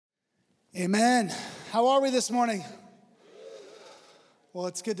Amen. How are we this morning? Well,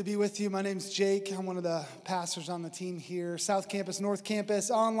 it's good to be with you. My name's Jake. I'm one of the pastors on the team here. South Campus, North Campus,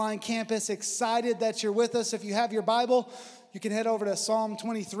 online campus. Excited that you're with us. If you have your Bible, you can head over to Psalm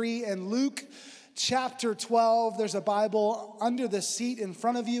 23 and Luke chapter 12. There's a Bible under the seat in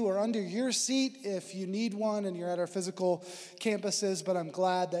front of you or under your seat if you need one and you're at our physical campuses, but I'm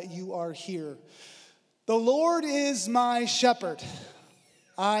glad that you are here. The Lord is my shepherd.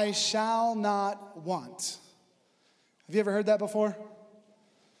 I shall not want. Have you ever heard that before?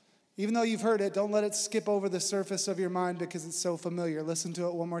 Even though you've heard it, don't let it skip over the surface of your mind because it's so familiar. Listen to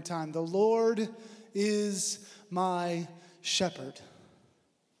it one more time. The Lord is my shepherd.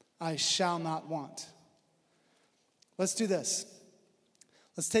 I shall not want. Let's do this.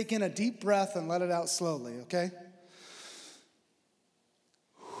 Let's take in a deep breath and let it out slowly, okay?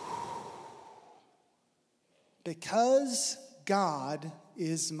 Because God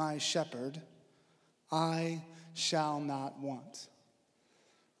is my shepherd, I shall not want.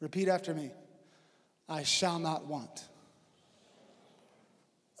 Repeat after me. I shall not want.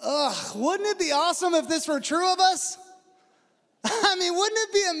 Wouldn't it be awesome if this were true of us? I mean, wouldn't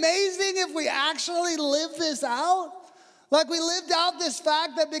it be amazing if we actually lived this out? Like we lived out this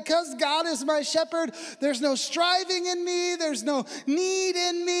fact that because God is my shepherd, there's no striving in me, there's no need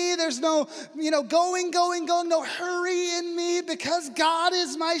in me, there's no, going, no hurry in me. Because God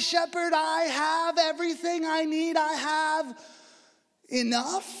is my shepherd, I have everything I need, I have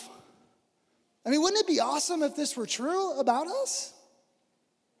enough. I mean, wouldn't it be awesome if this were true about us?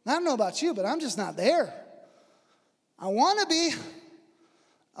 I don't know about you, but I'm just not there. I want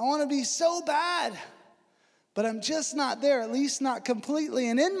to be so bad. But I'm just not there, at least not completely.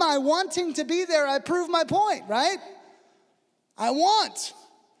 And in my wanting to be there, I prove my point, right? I want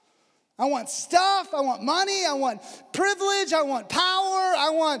stuff, I want money, I want privilege, I want power, I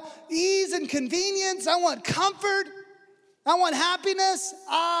want ease and convenience, I want comfort, I want happiness,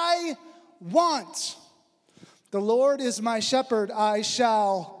 I want. The Lord is my shepherd, I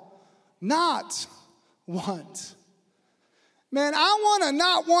shall not want. Man, I want to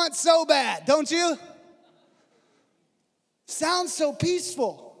not want so bad, don't you? Sounds so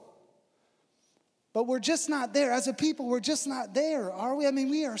peaceful. But we're just not there. As a people, we're just not there, are we? I mean,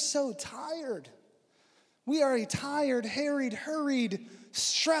 we are so tired. We are a tired, harried, hurried,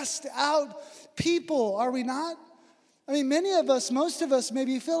 stressed out people, are we not? I mean, many of us, most of us,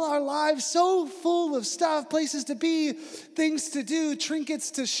 maybe fill our lives so full of stuff, places to be, things to do,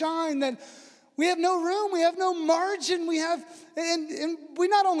 trinkets to shine, that we have no room, we have no margin, and we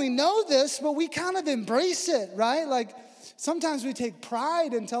not only know this, but we kind of embrace it, right? Like, sometimes we take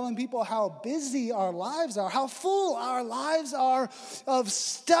pride in telling people how busy our lives are, how full our lives are of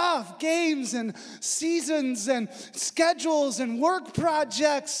stuff, games and seasons and schedules and work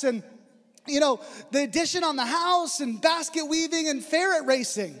projects and, the addition on the house and basket weaving and ferret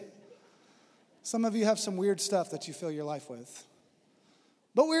racing. Some of you have some weird stuff that you fill your life with.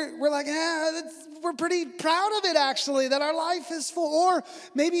 But we're like, we're pretty proud of it, actually, that our life is full. Or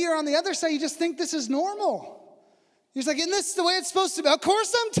maybe you're on the other side, you just think this is normal. He's like, isn't this the way it's supposed to be? Of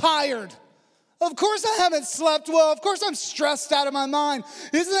course I'm tired. Of course I haven't slept well. Of course I'm stressed out of my mind.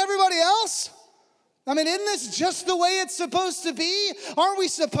 Isn't everybody else? I mean, isn't this just the way it's supposed to be? Aren't we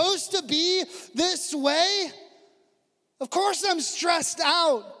supposed to be this way? Of course I'm stressed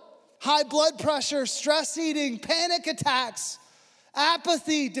out. High blood pressure, stress eating, panic attacks,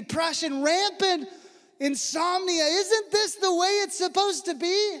 apathy, depression, rampant insomnia. Isn't this the way it's supposed to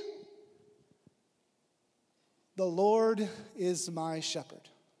be? The Lord is my shepherd.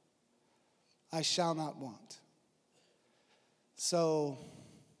 I shall not want. So,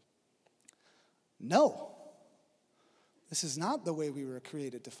 no, this is not the way we were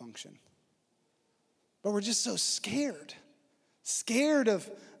created to function. But we're just so scared of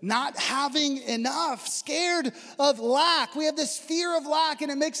not having enough, scared of lack. We have this fear of lack,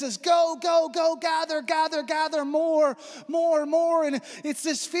 and it makes us go, gather more. And it's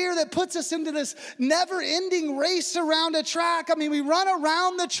this fear that puts us into this never-ending race around a track. I mean, we run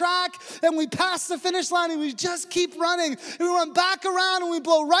around the track, and we pass the finish line, and we just keep running. And we run back around, and we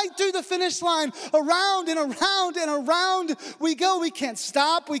blow right through the finish line. Around and around and around we go. We can't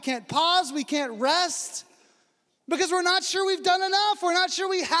stop. We can't pause. We can't rest. Because we're not sure we've done enough. We're not sure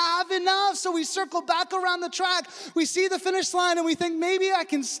we have enough. So we circle back around the track. We see the finish line and we think, maybe I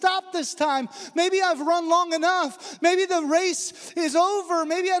can stop this time. Maybe I've run long enough. Maybe the race is over.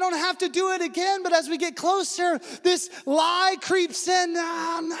 Maybe I don't have to do it again. But as we get closer, this lie creeps in.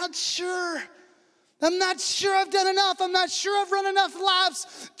 I'm not sure. I'm not sure I've done enough. I'm not sure I've run enough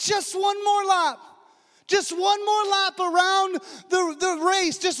laps. Just one more lap. Just one more lap around the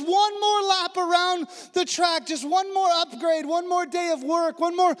race. Just one more lap around the track. Just one more upgrade, one more day of work,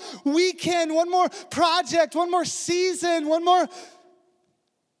 one more weekend, one more project, one more season, one more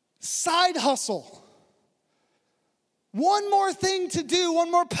side hustle. One more thing to do, one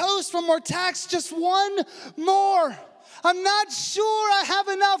more post, one more text, just one more. I'm not sure I have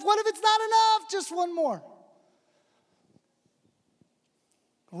enough. What if it's not enough? Just one more.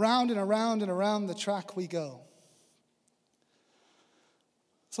 Round and around and around the track we go.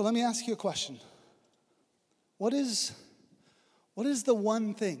 So let me ask you a question. What is the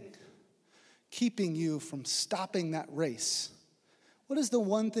one thing keeping you from stopping that race? What is the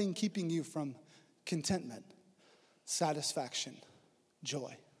one thing keeping you from contentment, satisfaction,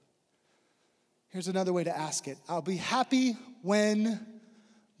 joy? Here's another way to ask it. I'll be happy when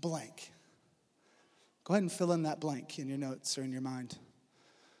blank. Go ahead and fill in that blank in your notes or in your mind.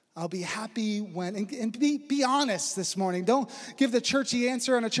 I'll be happy when, and be honest this morning. Don't give the churchy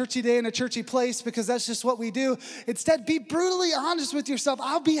answer on a churchy day in a churchy place because that's just what we do. Instead, be brutally honest with yourself.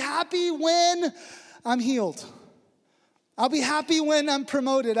 I'll be happy when I'm healed. I'll be happy when I'm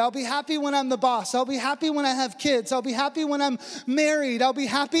promoted. I'll be happy when I'm the boss. I'll be happy when I have kids. I'll be happy when I'm married. I'll be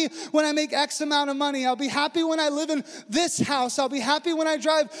happy when I make X amount of money. I'll be happy when I live in this house. I'll be happy when I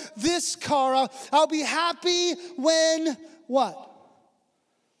drive this car. I'll be happy when what?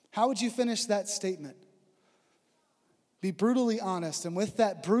 How would you finish that statement? Be brutally honest. And with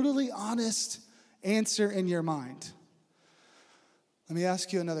that brutally honest answer in your mind, let me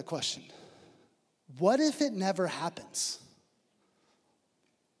ask you another question. What if it never happens?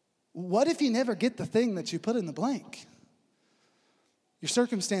 What if you never get the thing that you put in the blank? Your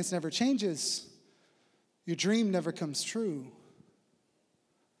circumstance never changes. Your dream never comes true.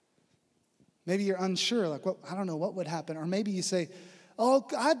 Maybe you're unsure, like, well, I don't know what would happen. Or maybe you say, oh,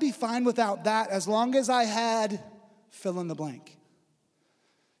 I'd be fine without that as long as I had fill in the blank.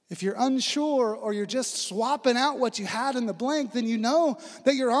 If you're unsure or you're just swapping out what you had in the blank, then you know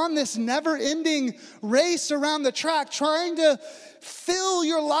that you're on this never-ending race around the track trying to fill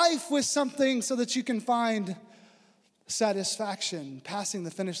your life with something so that you can find satisfaction, passing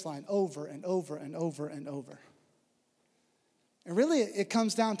the finish line over and over and over and over. And really, it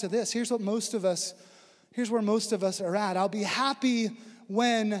comes down to this. Here's where most of us are at. I'll be happy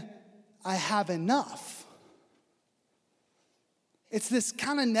when I have enough. It's this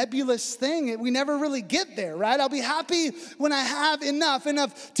kind of nebulous thing. We never really get there, right? I'll be happy when I have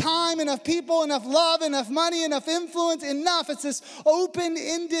enough time, enough people, enough love, enough money, enough influence, enough. It's this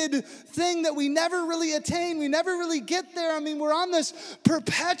open-ended thing that we never really attain. We never really get there. I mean, we're on this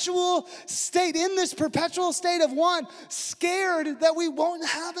perpetual state, in this perpetual state of want, scared that we won't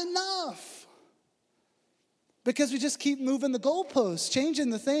have enough. Because we just keep moving the goalposts, changing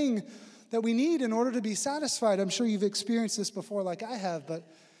the thing that we need in order to be satisfied. I'm sure you've experienced this before like I have, but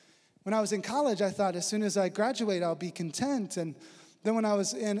when I was in college, I thought as soon as I graduate, I'll be content. And then when I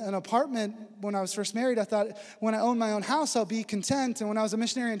was in an apartment, when I was first married, I thought when I own my own house, I'll be content. And when I was a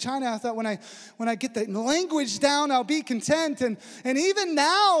missionary in China, I thought when I get the language down, I'll be content. And even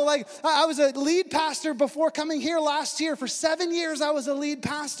now, like I was a lead pastor before coming here last year. For 7 years, I was a lead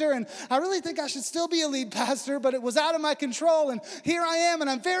pastor. And I really think I should still be a lead pastor, but it was out of my control. And here I am, and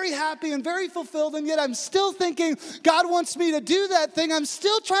I'm very happy and very fulfilled. And yet I'm still thinking God wants me to do that thing. I'm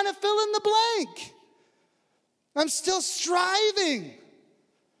still trying to fill in the blank. I'm still striving.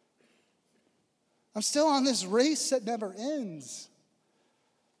 I'm still on this race that never ends.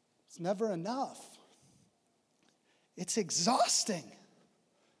 It's never enough. It's exhausting.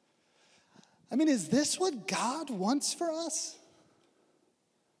 I mean, is this what God wants for us?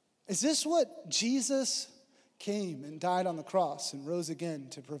 Is this what Jesus came and died on the cross and rose again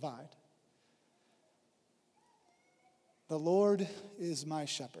to provide? The Lord is my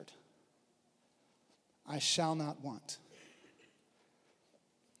shepherd. I shall not want.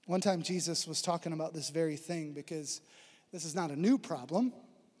 One time Jesus was talking about this very thing because this is not a new problem.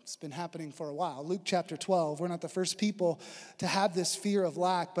 It's been happening for a while. Luke chapter 12, we're not the first people to have this fear of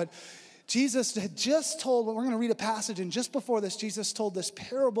lack, but Jesus had just told, we're going to read a passage, and just before this, Jesus told this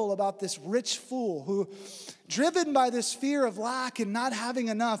parable about this rich fool who, driven by this fear of lack and not having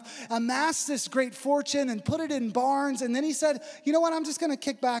enough, amassed this great fortune and put it in barns. And then he said, you know what, I'm just going to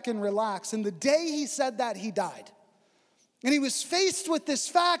kick back and relax. And the day he said that, he died. And he was faced with this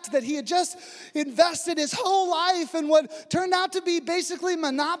fact that he had just invested his whole life in what turned out to be basically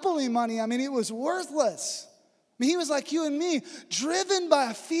monopoly money. I mean, it was worthless. I mean, he was like you and me, driven by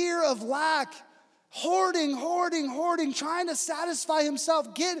a fear of lack, hoarding, trying to satisfy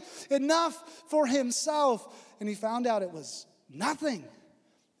himself, get enough for himself. And he found out it was nothing.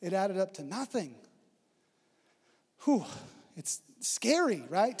 It added up to nothing. Whew, it's scary,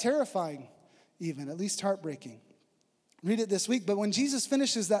 right? Terrifying even, at least heartbreaking. Read it this week, but when Jesus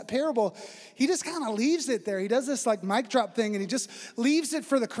finishes that parable, he just kind of leaves it there. He does this like mic drop thing, and he just leaves it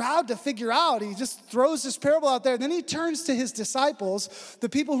for the crowd to figure out. He just throws this parable out there. Then he turns to his disciples, the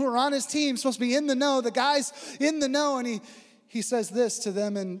people who are on his team, supposed to be in the know, the guys in the know, and he says this to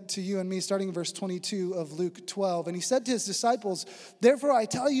them and to you and me, starting in verse 22 of Luke 12. And he said to his disciples, "Therefore I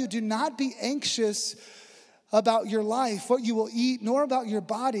tell you, do not be anxious about your life, what you will eat, nor about your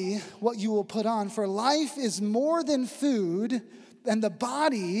body, what you will put on. For life is more than food, and the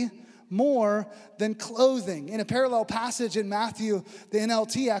body more than clothing." In a parallel passage in Matthew, the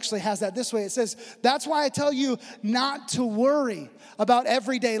NLT actually has that this way. It says, "That's why I tell you not to worry about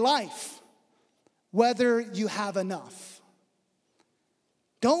everyday life, whether you have enough."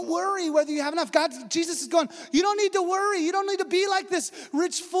 Don't worry whether you have enough. Jesus is going, you don't need to worry. You don't need to be like this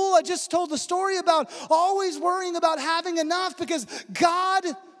rich fool I just told the story about, always worrying about having enough, because God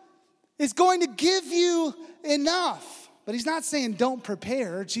is going to give you enough. But he's not saying don't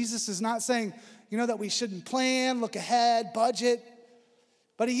prepare. Jesus is not saying, that we shouldn't plan, look ahead, budget.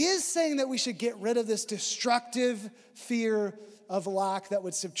 But he is saying that we should get rid of this destructive fear of lack that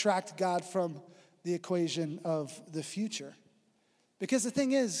would subtract God from the equation of the future. Because the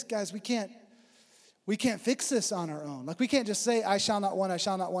thing is, guys, we can't fix this on our own. Like, we can't just say, I shall not want, I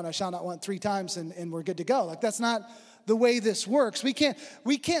shall not want, I shall not want 3 times and we're good to go. Like, that's not the way this works. We can't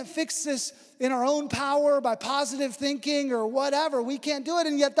fix this in our own power by positive thinking or whatever. We can't do it.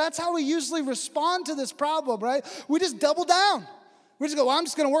 And yet that's how we usually respond to this problem, right? We just double down. We just go, well, I'm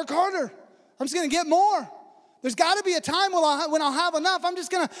just going to work harder. I'm just going to get more. There's got to be a time when I'll have enough. I'm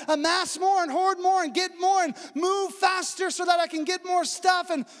just going to amass more and hoard more and get more and move faster so that I can get more stuff,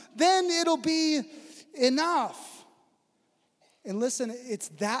 and then it'll be enough. And listen, it's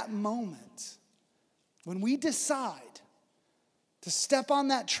that moment when we decide to step on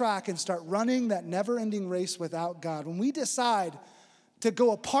that track and start running that never-ending race without God, when we decide to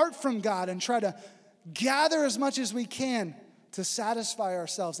go apart from God and try to gather as much as we can to satisfy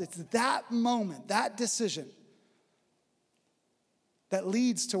ourselves, it's that moment, that decision, that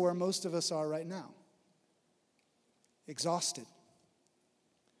leads to where most of us are right now. Exhausted,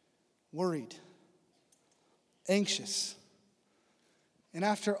 worried, anxious. And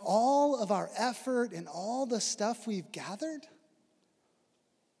after all of our effort and all the stuff we've gathered,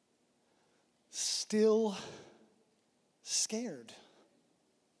 still scared.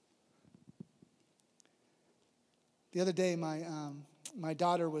 The other day, my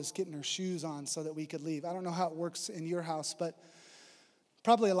daughter was getting her shoes on so that we could leave. I don't know how it works in your house, but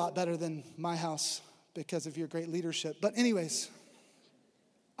probably a lot better than my house because of your great leadership. But anyways,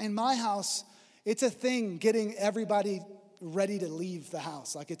 in my house, it's a thing getting everybody ready to leave the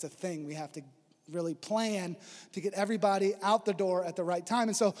house. Like, it's a thing. We have to really plan to get everybody out the door at the right time.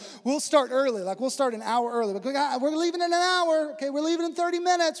 And so we'll start early. Like, we'll start an hour early. We're leaving in an hour. Okay, we're leaving in 30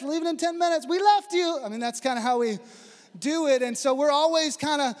 minutes. We're leaving in 10 minutes. We left you. I mean, that's kind of how we do it. And so we're always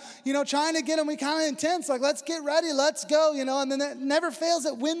kind of, trying to get them. We kind of intense, like, let's get ready, let's go, and then it never fails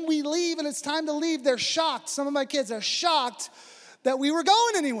that when we leave and it's time to leave, they're shocked. Some of my kids are shocked that we were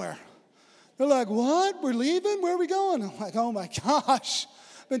going anywhere. They're like, what? We're leaving? Where are we going? I'm like, oh my gosh,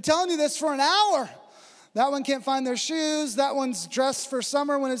 I've been telling you this for an hour. That one can't find their shoes. That one's dressed for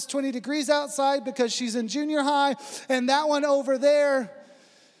summer when it's 20 degrees outside because she's in junior high. And that one over there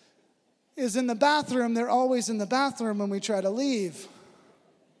is in the bathroom. They're always in the bathroom when we try to leave.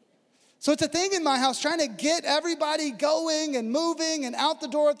 So it's a thing in my house, trying to get everybody going and moving and out the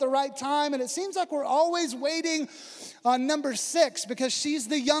door at the right time. And it seems like we're always waiting on number 6 because she's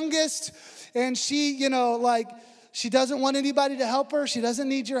the youngest and she, she doesn't want anybody to help her. She doesn't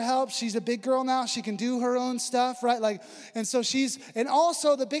need your help. She's a big girl now. She can do her own stuff, right? And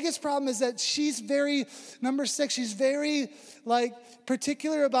also the biggest problem is that she's number 6, she's very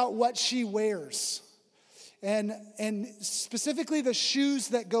particular about what she wears. And specifically the shoes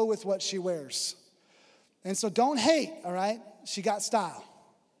that go with what she wears. And so don't hate, all right? She got style.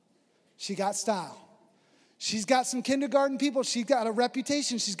 She's got some kindergarten people. She's got a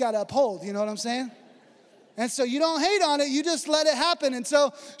reputation she's got to uphold. You know what I'm saying? And so you don't hate on it. You just let it happen. And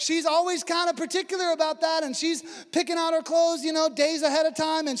so she's always kind of particular about that. And she's picking out her clothes, days ahead of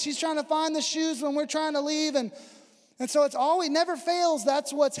time. And she's trying to find the shoes when we're trying to leave. And so it's always, never fails.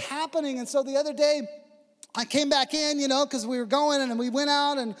 That's what's happening. And so the other day, I came back in, because we were going and we went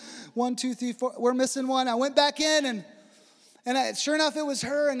out and 1, 2, 3, 4, we're missing one. I went back in and sure enough, it was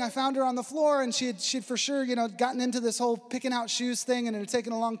her, and I found her on the floor, and she'd for sure, gotten into this whole picking out shoes thing, and it had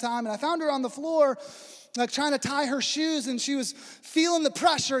taken a long time. And I found her on the floor, like trying to tie her shoes, and she was feeling the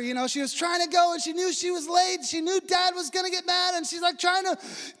pressure, She was trying to go, and she knew she was late. She knew Dad was going to get mad, and she's like trying to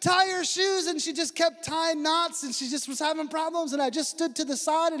tie her shoes, and she just kept tying knots, and she just was having problems. And I just stood to the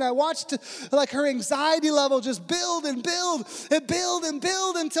side, and I watched like her anxiety level just build and build and build and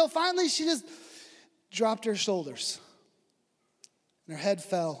build until finally she just dropped her shoulders, and her head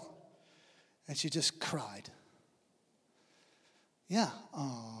fell, and she just cried. Yeah,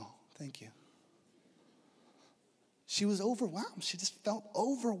 oh, thank you. She was overwhelmed. She just felt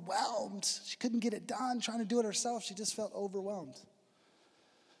overwhelmed. She couldn't get it done, trying to do it herself. She just felt overwhelmed.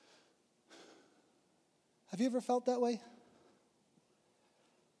 Have you ever felt that way?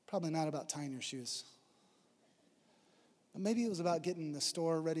 Probably not about tying your shoes. But maybe it was about getting the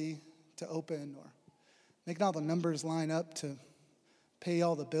store ready to open, or making all the numbers line up to pay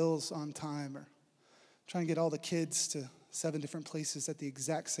all the bills on time, or trying to get all the kids to 7 different places at the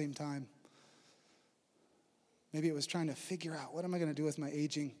exact same time. Maybe it was trying to figure out, what am I going to do with my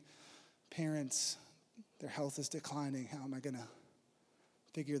aging parents? Their health is declining. How am I going to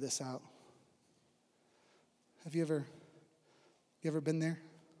figure this out? Have you ever been there?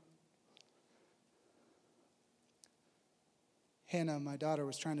 Hannah, my daughter,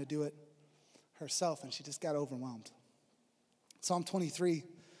 was trying to do it herself, and she just got overwhelmed. Psalm 23,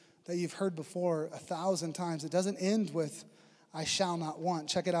 that you've heard before 1,000 times. It doesn't end with, I shall not want.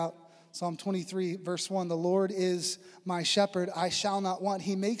 Check it out. Psalm 23, verse 1, the Lord is my shepherd, I shall not want.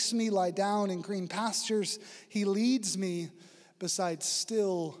 He makes me lie down in green pastures. He leads me beside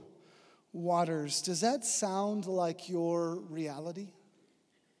still waters. Does that sound like your reality?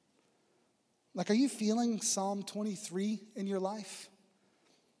 Like, are you feeling Psalm 23 in your life?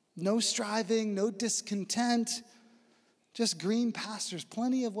 No striving, no discontent, just green pastures,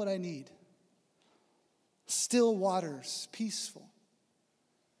 plenty of what I need. Still waters, peaceful.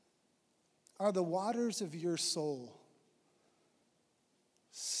 Are the waters of your soul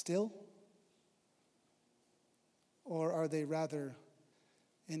still? Or are they rather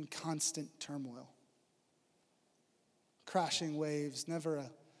in constant turmoil? Crashing waves, never a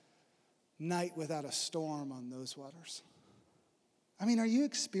night without a storm on those waters. I mean, are you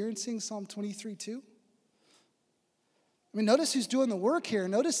experiencing Psalm 23 too? I mean, notice who's doing the work here.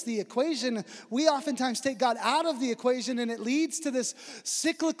 Notice the equation. We oftentimes take God out of the equation, and it leads to this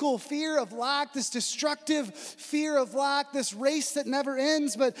cyclical fear of lack, this destructive fear of lack, this race that never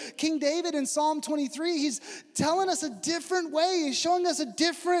ends. But King David in Psalm 23, he's telling us a different way. He's showing us a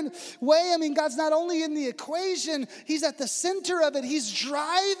different way. I mean, God's not only in the equation, he's at the center of it. He's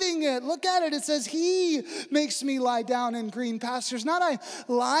driving it. Look at it. It says, he makes me lie down in green pastures. Not I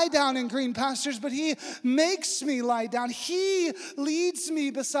lie down in green pastures, but he makes me lie down. He leads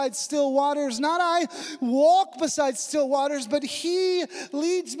me beside still waters. Not I walk beside still waters, but he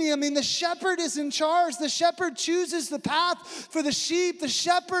leads me. I mean, the shepherd is in charge. The shepherd chooses the path for the sheep. The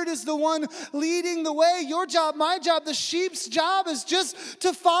shepherd is the one leading the way. Your job, my job, the sheep's job is just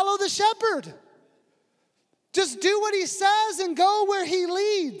to follow the shepherd. Just do what he says and go where he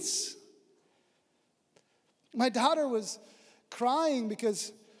leads. My daughter was crying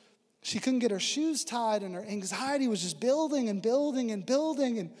because she couldn't get her shoes tied, and her anxiety was just building and building and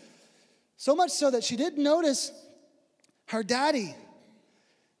building. And so much so that she didn't notice her daddy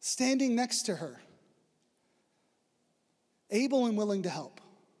standing next to her, able and willing to help.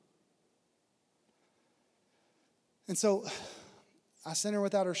 And so I sent her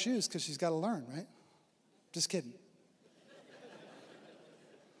without her shoes because she's got to learn, right? Just kidding.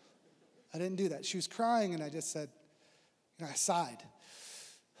 I didn't do that. She was crying, and I just said, I sighed.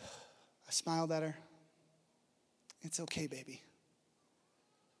 I smiled at her. It's okay, baby.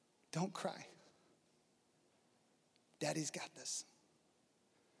 Don't cry. Daddy's got this.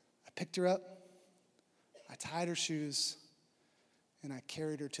 I picked her up. I tied her shoes, and I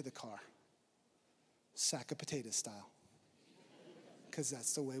carried her to the car. Sack of potatoes style. Because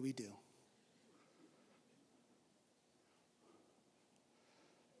that's the way we do.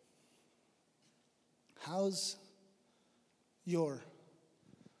 How's your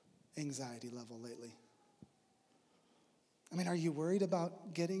anxiety level lately? I mean, are you worried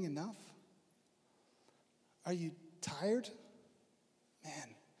about getting enough? Are you tired?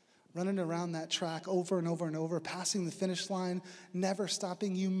 Man, running around that track over and over and over, passing the finish line, never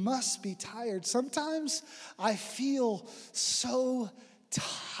stopping. You must be tired. Sometimes I feel so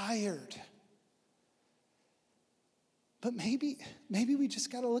tired. But maybe we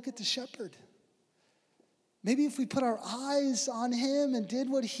just got to look at the shepherd. Maybe if we put our eyes on him and did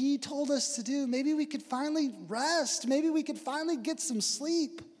what he told us to do, maybe we could finally rest. Maybe we could finally get some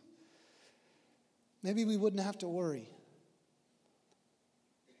sleep. Maybe we wouldn't have to worry.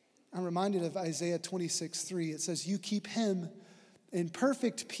 I'm reminded of Isaiah 26:3. It says, you keep him in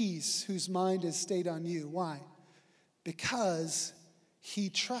perfect peace whose mind is stayed on you. Why? Because he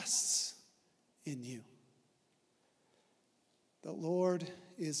trusts in you. The Lord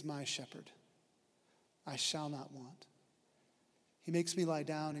is my shepherd. I shall not want. He makes me lie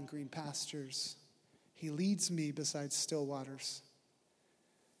down in green pastures. He leads me beside still waters.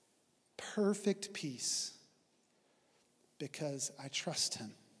 Perfect peace because I trust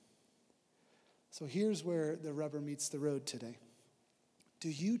him. So here's where the rubber meets the road today. Do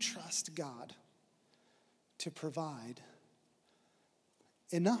you trust God to provide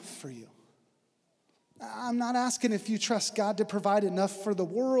enough for you? I'm not asking if you trust God to provide enough for the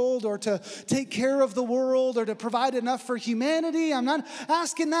world or to take care of the world or to provide enough for humanity. I'm not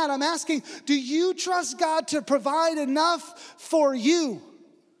asking that. I'm asking, do you trust God to provide enough for you,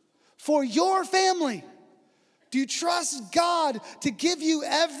 for your family? Do you trust God to give you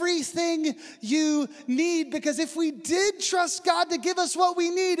everything you need? Because if we did trust God to give us what we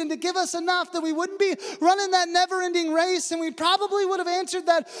need and to give us enough, then we wouldn't be running that never-ending race, and we probably would have answered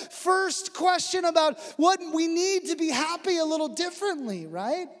that first question about what we need to be happy a little differently,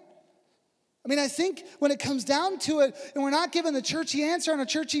 right? I mean, I think when it comes down to it, and we're not given the churchy answer on a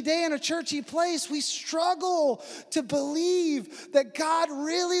churchy day in a churchy place, we struggle to believe that God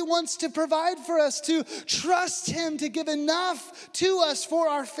really wants to provide for us, to trust him to give enough to us for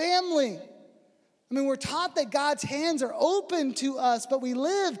our family. I mean, we're taught that God's hands are open to us, but we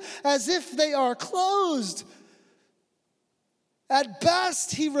live as if they are closed. At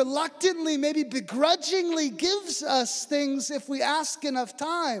best, he reluctantly, maybe begrudgingly gives us things if we ask enough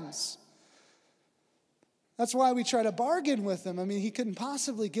times. That's why we try to bargain with him. I mean, he couldn't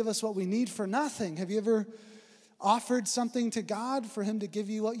possibly give us what we need for nothing. Have you ever offered something to God for him to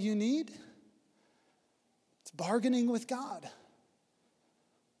give you what you need? It's bargaining with God.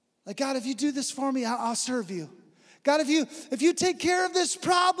 Like, God, if you do this for me, I'll serve you. God, if you take care of this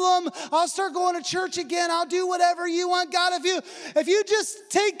problem, I'll start going to church again. I'll do whatever you want. God, if you just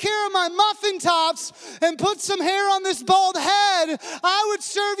take care of my muffin tops and put some hair on this bald head, I would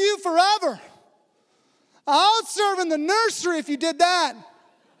serve you forever. I'll serve in the nursery if you did that.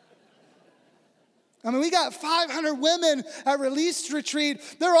 I mean, we got 500 women at Release Retreat.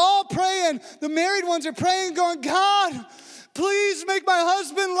 They're all praying. The married ones are praying, going, God, please make my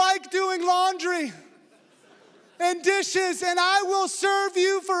husband like doing laundry and dishes, and I will serve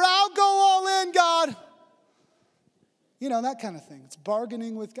you for I'll go all in, God. You know, that kind of thing. It's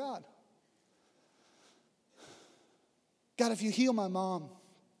bargaining with God. God, if you heal my mom,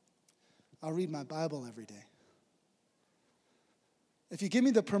 I'll read my Bible every day. If you give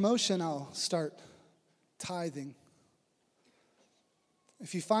me the promotion, I'll start tithing.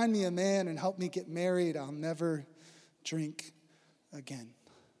 If you find me a man and help me get married, I'll never drink again.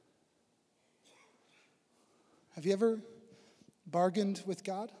 Have you ever bargained with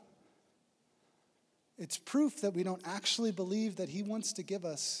God? It's proof that we don't actually believe that he wants to give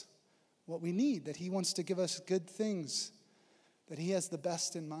us what we need, that he wants to give us good things, that he has the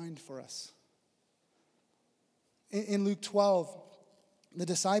best in mind for us. In Luke 12, the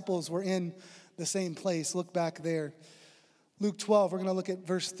disciples were in the same place. Look back there. Luke 12, we're going to look at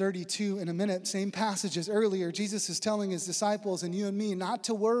verse 32 in a minute. Same passage as earlier. Jesus is telling his disciples and you and me not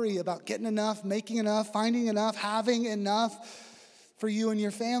to worry about getting enough, making enough, finding enough, having enough for you and your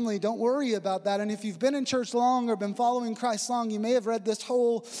family. Don't worry about that. And if you've been in church long or been following Christ long, you may have read this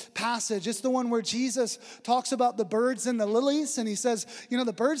whole passage. It's the one where Jesus talks about the birds and the lilies. And he says, you know,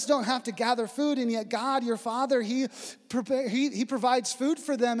 the birds don't have to gather food, and yet God, your Father, he provides food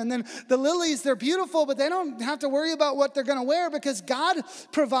for them. And then the lilies, they're beautiful, but they don't have to worry about what they're going to wear because God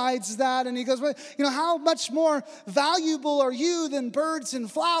provides that. And he goes, well, you know, how much more valuable are you than birds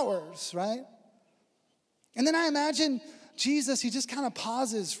and flowers, right? And then I imagine Jesus, he just kind of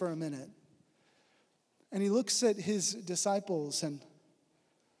pauses for a minute. And he looks at his disciples and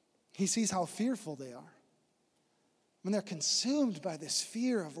he sees how fearful they are. When they're consumed by this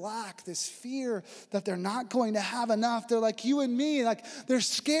fear of lack, this fear that they're not going to have enough. They're like you and me, like they're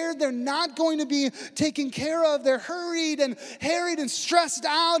scared they're not going to be taken care of. They're hurried and harried and stressed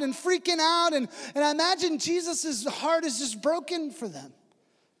out and freaking out. And I imagine Jesus' heart is just broken for them.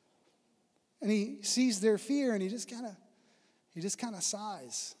 And he sees their fear and he just kind of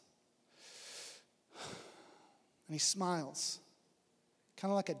sighs. And he smiles,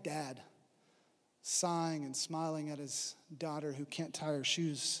 kind of like a dad, sighing and smiling at his daughter who can't tie her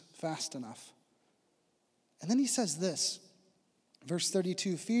shoes fast enough. And then he says this, verse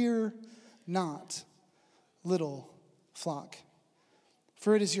 32, "Fear not, little flock,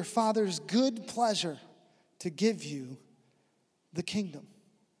 for it is your Father's good pleasure to give you the kingdom."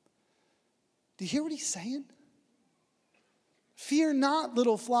 Do you hear what he's saying? Fear not,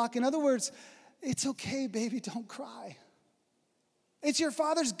 little flock. In other words, it's okay, baby, don't cry. It's your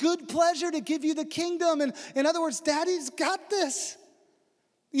Father's good pleasure to give you the kingdom. And in other words, Daddy's got this.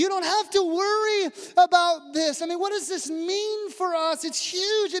 You don't have to worry about this. I mean, what does this mean for us? It's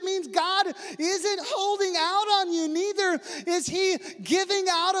huge. It means God isn't holding out on you. Neither is he giving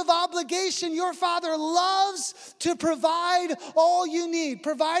out of obligation. Your Father loves to provide all you need.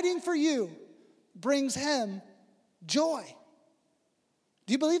 Providing for you brings him joy.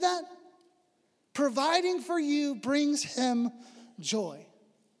 Do you believe that? Providing for you brings him joy.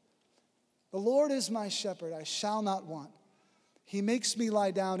 The Lord is my shepherd, I shall not want. He makes me lie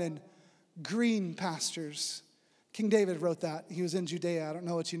down in green pastures. King David wrote that. He was in Judea. I don't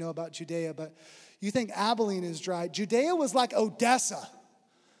know what you know about Judea, but you think Abilene is dry. Judea was like Odessa.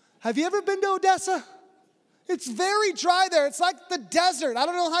 Have you ever been to Odessa? It's very dry there. It's like the desert. I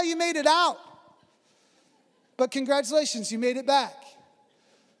don't know how you made it out. But congratulations, you made it back.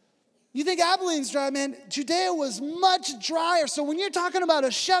 You think Abilene's dry, man. Judea was much drier. So when you're talking about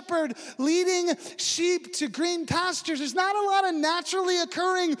a shepherd leading sheep to green pastures, there's not a lot of naturally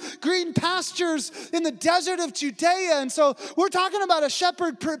occurring green pastures in the desert of Judea. And so we're talking about a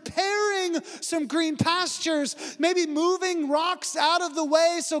shepherd preparing some green pastures, maybe moving rocks out of the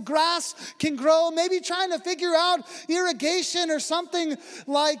way so grass can grow, maybe trying to figure out irrigation or something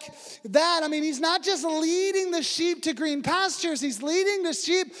like that. I mean, he's not just leading the sheep to green pastures, he's leading the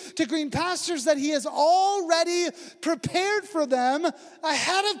sheep to green pastures that he has already prepared for them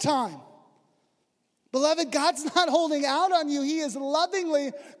ahead of time. Beloved, God's not holding out on you. He is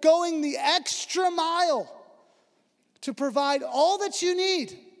lovingly going the extra mile to provide all that you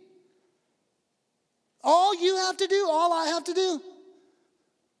need. All you have to do, all I have to do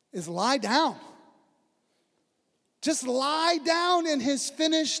is lie down. Just lie down in his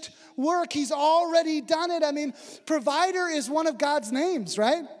finished work. He's already done it. I mean, provider is one of God's names,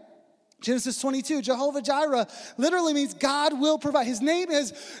 right? Genesis 22, Jehovah Jireh literally means God will provide. His name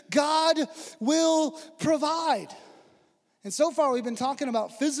is God will provide. And so far we've been talking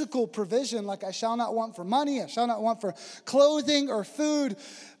about physical provision, like I shall not want for money, I shall not want for clothing or food.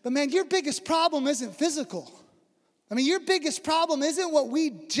 But man, your biggest problem isn't physical. I mean, your biggest problem isn't what we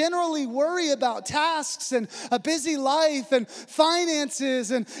generally worry about, tasks and a busy life and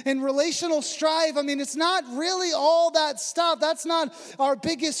finances and relational strife. I mean, it's not really all that stuff. That's not our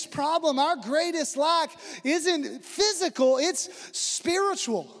biggest problem. Our greatest lack isn't physical, it's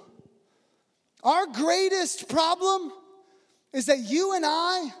spiritual. Our greatest problem is that you and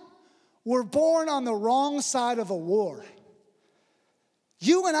I were born on the wrong side of a war.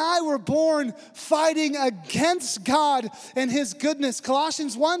 You and I were born fighting against God and his goodness.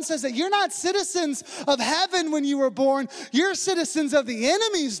 Colossians 1 says that you're not citizens of heaven when you were born. You're citizens of the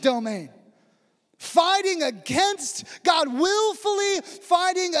enemy's domain. Fighting against God, willfully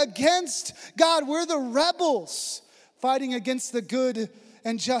fighting against God. We're the rebels fighting against the good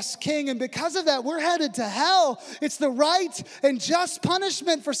and just king. And because of that, we're headed to hell. It's the right and just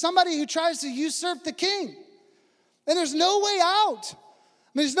punishment for somebody who tries to usurp the king. And there's no way out.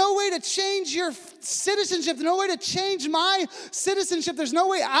 There's no way to change your citizenship. There's no way to change my citizenship. There's no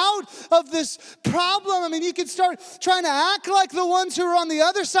way out of this problem. I mean, you can start trying to act like the ones who are on the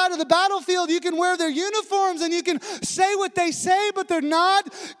other side of the battlefield. You can wear their uniforms and you can say what they say, but they're not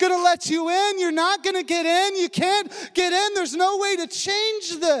going to let you in. You're not going to get in. You can't get in. There's no way to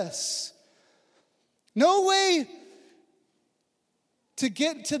change this. No way to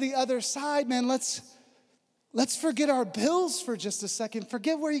get to the other side, man. Let's forget our bills for just a second.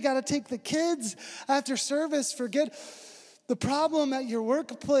 Forget where you got to take the kids after service. Forget the problem at your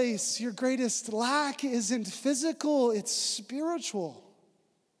workplace. Your greatest lack isn't physical, it's spiritual.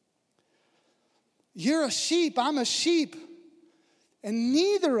 You're a sheep, I'm a sheep. And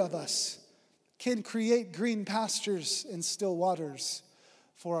neither of us can create green pastures and still waters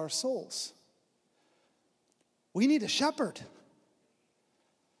for our souls. We need a shepherd.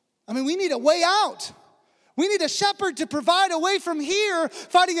 I mean, we need a way out. We need a shepherd to provide a way from here,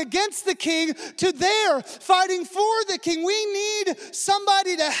 fighting against the king, to there, fighting for the king. We need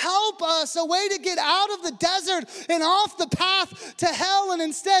somebody to help us, a way to get out of the desert and off the path to hell, and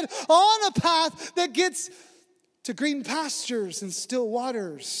instead on a path that gets to green pastures and still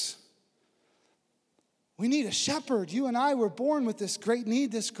waters. We need a shepherd. You and I were born with this great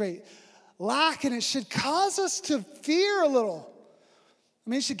need, this great lack, and it should cause us to fear a little. I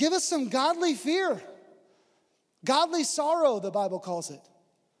mean, it should give us some godly fear. Godly sorrow, the Bible calls it.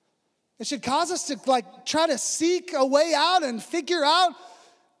 It should cause us to try to seek a way out and figure out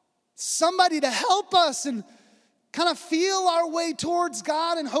somebody to help us and kind of feel our way towards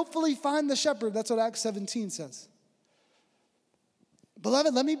God and hopefully find the shepherd. That's what Acts 17 says.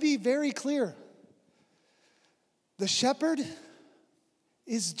 Beloved, let me be very clear. The shepherd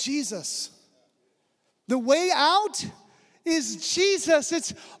is Jesus. The way out is Jesus.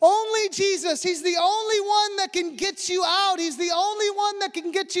 It's only Jesus. He's the only one that can get you out. He's the only one that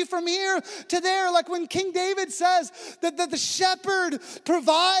can get you from here to there. Like when King David says that the shepherd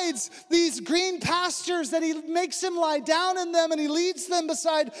provides these green pastures, that he makes him lie down in them and he leads them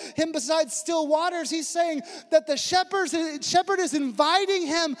beside still waters. He's saying that the shepherd is inviting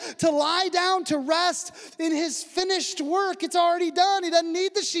him to lie down to rest in his finished work. It's already done. He doesn't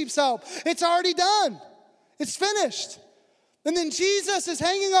need the sheep's help. It's already done. It's finished. And then Jesus is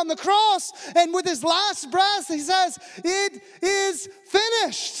hanging on the cross, and with his last breath, he says, "It is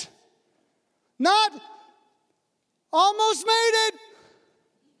finished." Not almost made it.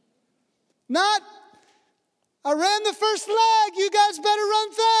 Not, I ran the first leg, you guys better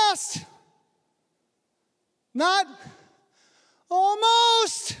run fast. Not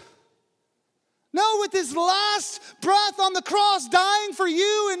almost. No, with his last breath on the cross, dying for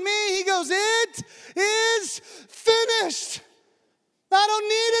you and me, he goes, "It is finished." I don't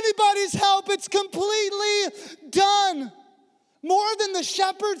need anybody's help. It's completely done. More than the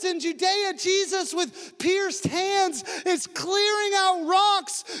shepherds in Judea, Jesus with pierced hands is clearing out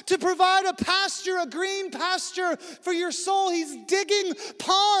rocks to provide a pasture, a green pasture for your soul. He's digging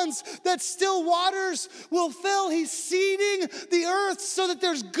ponds that still waters will fill. He's seeding the earth so that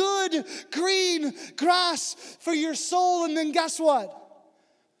there's good green grass for your soul. And then guess what?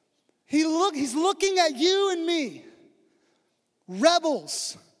 He's looking at you and me.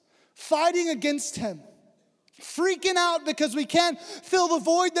 Rebels fighting against him, freaking out because we can't fill the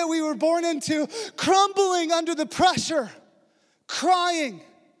void that we were born into, crumbling under the pressure, crying.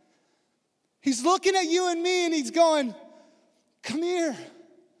 He's looking at you and me and he's going, "Come here.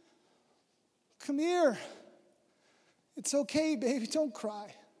 Come here. It's okay, baby. Don't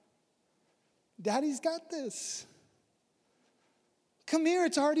cry. Daddy's got this. Come here.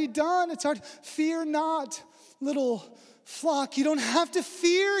 It's already done. It's already, fear not, little flock. You don't have to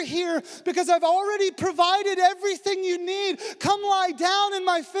fear here because I've already provided everything you need. Come lie down in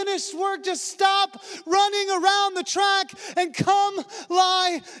my finished work. Just stop running around the track and come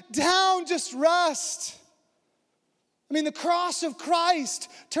lie down. Just rest." I mean, the cross of Christ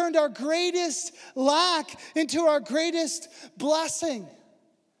turned our greatest lack into our greatest blessing.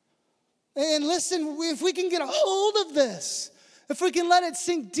 And listen, if we can get a hold of this, if we can let it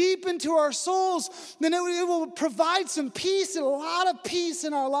sink deep into our souls, then it will provide some peace, and a lot of peace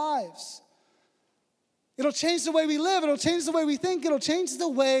in our lives. It'll change the way we live. It'll change the way we think. It'll change the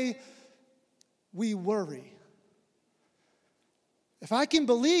way we worry. If I can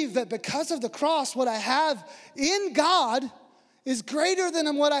believe that because of the cross, what I have in God is greater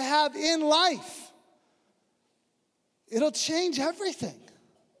than what I have in life, it'll change everything.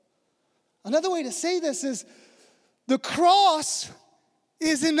 Another way to say this is, the cross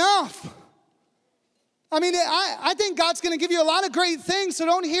is enough. I mean, I think God's going to give you a lot of great things, so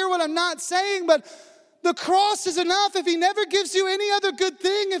don't hear what I'm not saying, but the cross is enough. If he never gives you any other good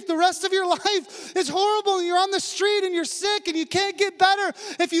thing, if the rest of your life is horrible and you're on the street and you're sick and you can't get better,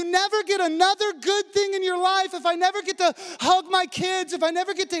 if you never get another good thing in your life, if I never get to hug my kids, if I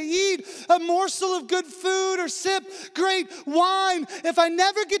never get to eat a morsel of good food or sip great wine, if I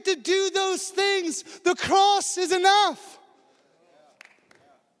never get to do those things, the cross is enough.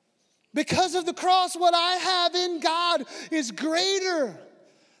 Because of the cross, what I have in God is greater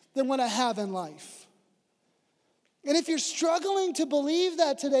than what I have in life. And if you're struggling to believe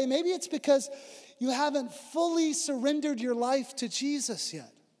that today, maybe it's because you haven't fully surrendered your life to Jesus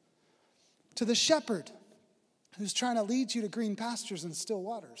yet, to the shepherd who's trying to lead you to green pastures and still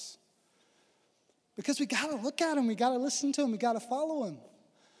waters. Because we got to look at him, we got to listen to him, we got to follow him.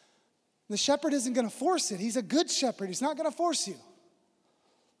 The shepherd isn't going to force it. He's a good shepherd. He's not going to force you.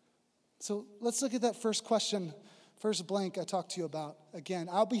 So let's look at that first question, first blank I talked to you about. Again,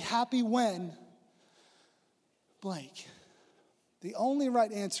 I'll be happy when blank. The only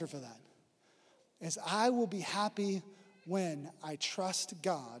right answer for that is I will be happy when I trust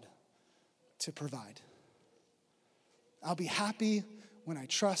God to provide. I'll be happy when I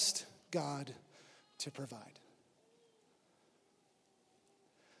trust God to provide.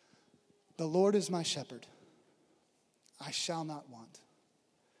 The Lord is my shepherd. I shall not want.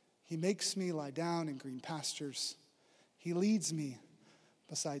 He makes me lie down in green pastures. He leads me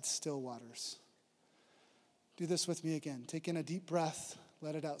beside still waters. Do this with me again. Take in a deep breath.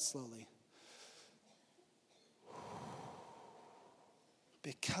 Let it out slowly.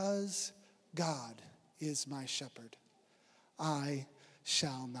 Because God is my shepherd. I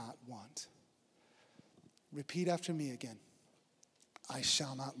shall not want. Repeat after me again. I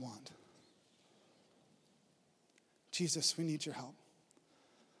shall not want. Jesus, we need your help.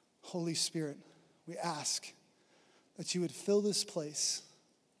 Holy Spirit, we ask that you would fill this place,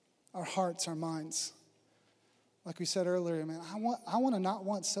 our hearts, our minds. Like we said earlier, man, I want to not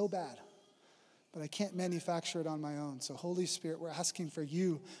want so bad, but I can't manufacture it on my own. So Holy Spirit, we're asking for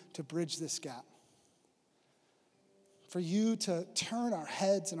you to bridge this gap. For you to turn our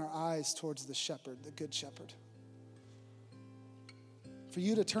heads and our eyes towards the shepherd, the good shepherd. For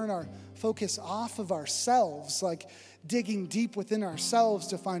you to turn our focus off of ourselves, like digging deep within ourselves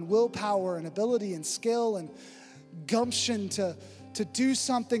to find willpower and ability and skill and gumption to do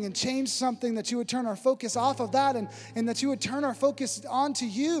something and change something, that you would turn our focus off of that and that you would turn our focus onto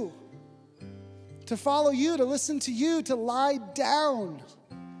you, to follow you, to listen to you, to lie down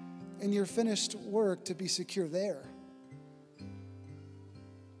in your finished work, to be secure there.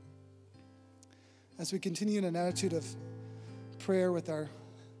 As we continue in an attitude of prayer with our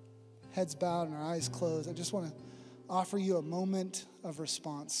heads bowed and our eyes closed, I just want to offer you a moment of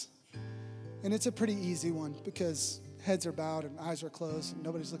response. And it's a pretty easy one because heads are bowed and eyes are closed and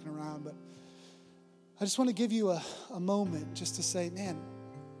nobody's looking around. But I just want to give you a moment just to say, man,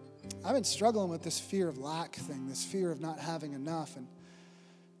 I've been struggling with this fear of lack thing, this fear of not having enough. And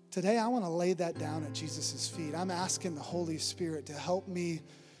today I want to lay that down at Jesus' feet. I'm asking the Holy Spirit to help me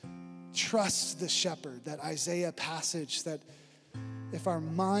trust the shepherd, that Isaiah passage, that if our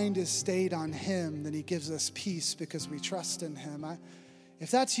mind is stayed on him, then he gives us peace because we trust in him.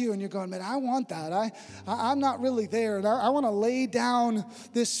 If that's you and you're going, man, I want that. I'm not really there. And I want to lay down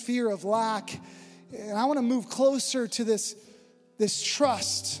this fear of lack. And I want to move closer to this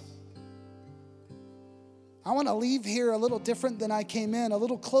trust. I want to leave here a little different than I came in, a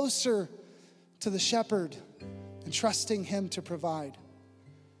little closer to the shepherd and trusting him to provide.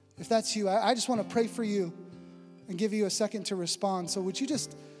 If that's you, I just want to pray for you and give you a second to respond. So would you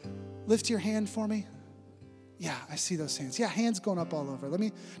just lift your hand for me? Yeah, I see those hands. Yeah, hands going up all over. Let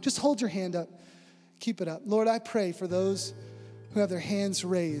me just hold your hand up. Keep it up. Lord, I pray for those who have their hands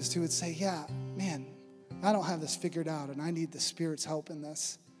raised who would say, yeah, man, I don't have this figured out and I need the Spirit's help in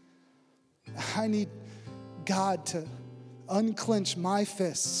this. I need God to unclench my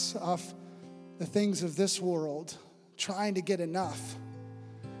fists off the things of this world, trying to get enough,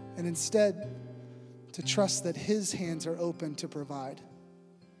 and instead to trust that his hands are open to provide.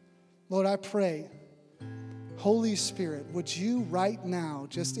 Lord, I pray, Holy Spirit, would you right now,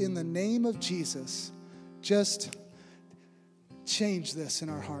 just in the name of Jesus, just change this in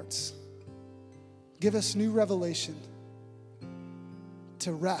our hearts. Give us new revelation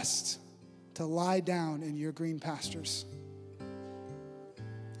to rest, to lie down in your green pastures.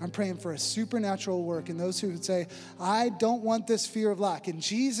 I'm praying for a supernatural work in those who would say, I don't want this fear of lack. In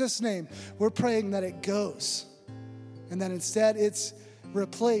Jesus' name, we're praying that it goes and that instead it's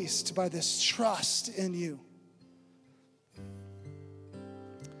replaced by this trust in you.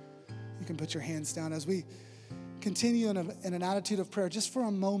 You can put your hands down as we continue in an attitude of prayer just for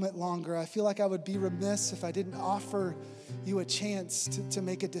a moment longer. I feel like I would be remiss if I didn't offer you a chance to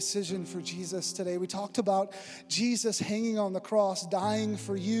make a decision for Jesus today. We talked about Jesus hanging on the cross, dying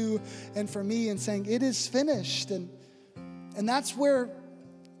for you and for me, and saying, it is finished. And that's where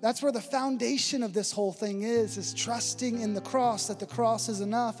the foundation of this whole thing is trusting in the cross, that the cross is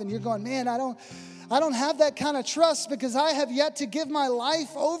enough. And you're going, man, I don't have that kind of trust because I have yet to give my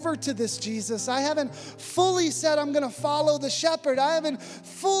life over to this Jesus. I haven't fully said I'm going to follow the shepherd. I haven't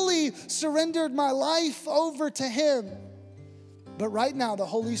fully surrendered my life over to him. But right now, the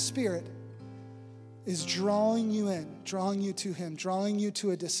Holy Spirit is drawing you in, drawing you to him, drawing you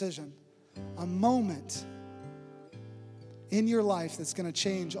to a decision, a moment in your life that's going to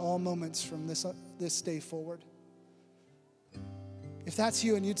change all moments from this day forward. If that's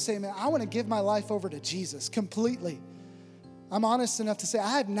you and you'd say, man, I want to give my life over to Jesus completely. I'm honest enough to say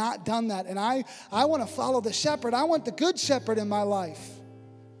I have not done that, and I want to follow the shepherd. I want the good shepherd in my life.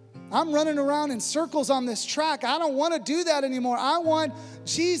 I'm running around in circles on this track. I don't want to do that anymore. I want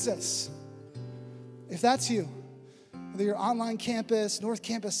Jesus. If that's you, whether you're online campus, North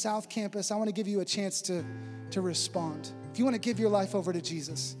Campus, South Campus, I want to give you a chance to respond. If you want to give your life over to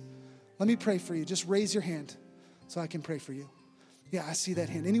Jesus, let me pray for you. Just raise your hand so I can pray for you. Yeah, I see that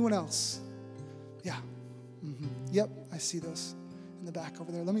hand. Anyone else? Yeah. Mm-hmm. Yep, I see those in the back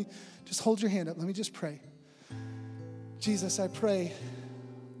over there. Let me just hold your hand up. Let me just pray. Jesus, I pray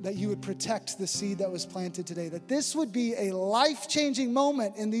that you would protect the seed that was planted today, that this would be a life-changing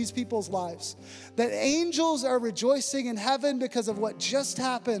moment in these people's lives, that angels are rejoicing in heaven because of what just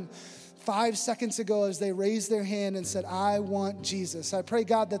happened 5 seconds ago as they raised their hand and said, I want Jesus. I pray,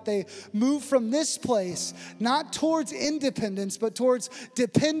 God, that they move from this place, not towards independence, but towards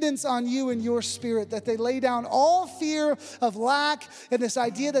dependence on you and your Spirit, that they lay down all fear of lack and this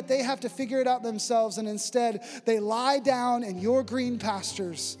idea that they have to figure it out themselves, and instead they lie down in your green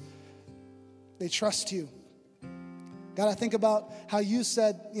pastures. They trust you. God, I think about how you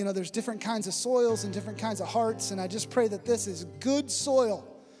said, there's different kinds of soils and different kinds of hearts, and I just pray that this is good soil,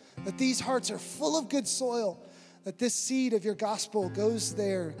 that these hearts are full of good soil, that this seed of your gospel goes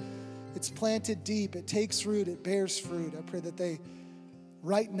there. It's planted deep. It takes root. It bears fruit. I pray that they,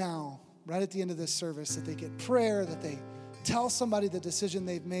 right now, right at the end of this service, that they get prayer, that they tell somebody the decision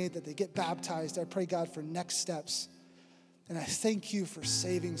they've made, that they get baptized. I pray, God, for next steps. And I thank you for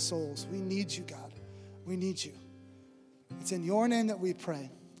saving souls. We need you, God. We need you. It's in your name that we pray.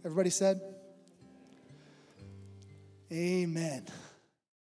 Everybody said, amen.